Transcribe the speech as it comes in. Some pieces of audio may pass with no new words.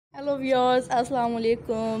Hello viewers, Assalamu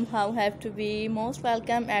alaikum. How have to be most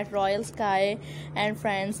welcome at Royal Sky. And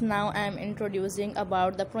friends, now I am introducing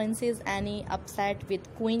about the Princess Anne upset with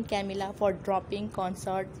Queen Camilla for dropping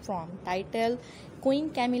consort from title.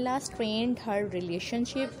 Queen Camilla strained her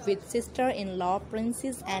relationship with sister-in-law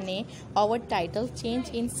Princess Anne over title change.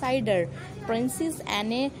 Insider: Princess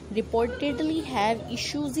Anne reportedly have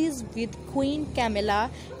issues with Queen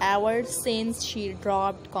Camilla ever since she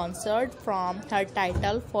dropped consort from her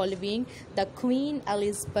title following the Queen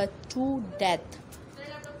Elizabeth II death,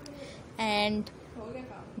 and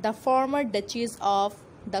the former Duchess of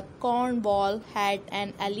the Cornwall had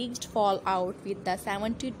an alleged fallout with the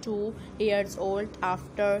 72-year-old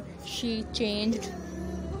after she changed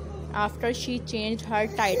her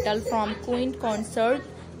title from Queen Consort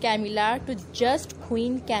Camilla to just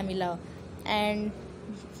Queen Camilla. And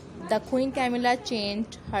the Queen Camilla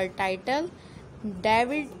changed her title.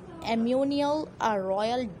 David Emanuel, a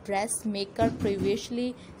royal dressmaker,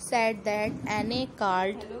 previously said that Anne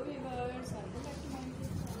called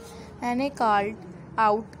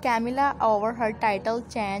out Camilla over her title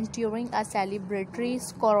change during a celebratory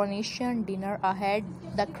coronation dinner ahead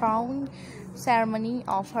the crowning ceremony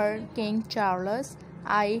of her King Charles.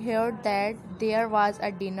 I heard that there was a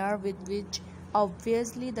dinner with which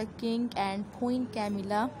obviously the King and Queen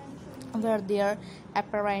Camilla were there.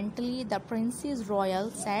 Apparently, the Princess Royal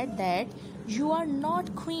said that you are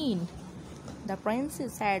not queen. The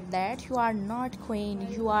princess said that you are not queen,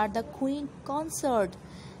 you are the queen consort.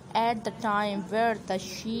 At the time where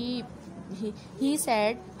he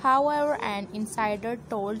said, however, an insider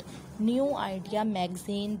told New Idea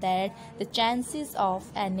magazine that the chances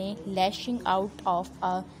of Anne lashing out of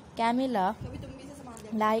a Camilla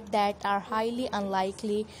like that are highly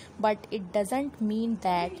unlikely, but it doesn't mean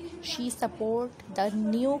that she supports the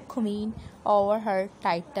new queen over her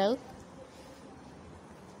title.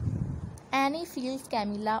 Anne feels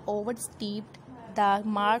Camilla overstepped the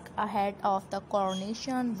mark ahead of the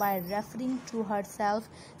coronation by referring to herself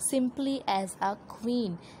simply as a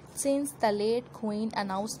queen. Since the late Queen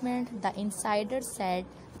announcement, the insider said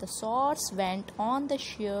the source went on to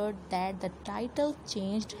share that the title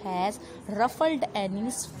change has ruffled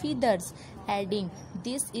Anne's feathers, adding,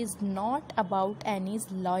 "This is not about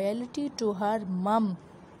Anne's loyalty to her mum.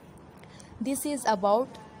 This is about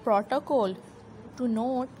protocol." To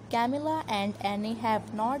note, Camilla and Anne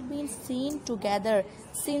have not been seen together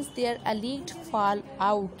since their alleged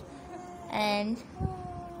fallout, and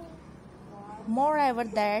moreover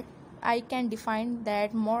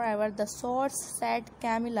the source said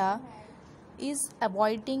Camilla is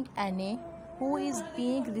avoiding Anne, who is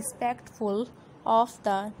being respectful of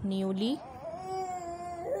the newly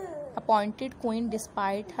appointed queen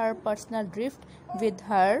despite her personal rift with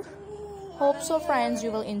her. Hope so friends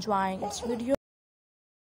you will enjoy its video,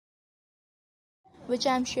 which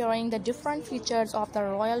I am sharing the different features of the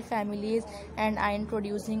royal families, and I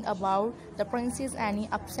introducing about the Princess Anne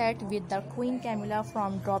upset with the Queen Camilla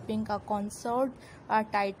from dropping a consort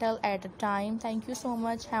title at a time. Thank you so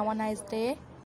much. Have a nice day.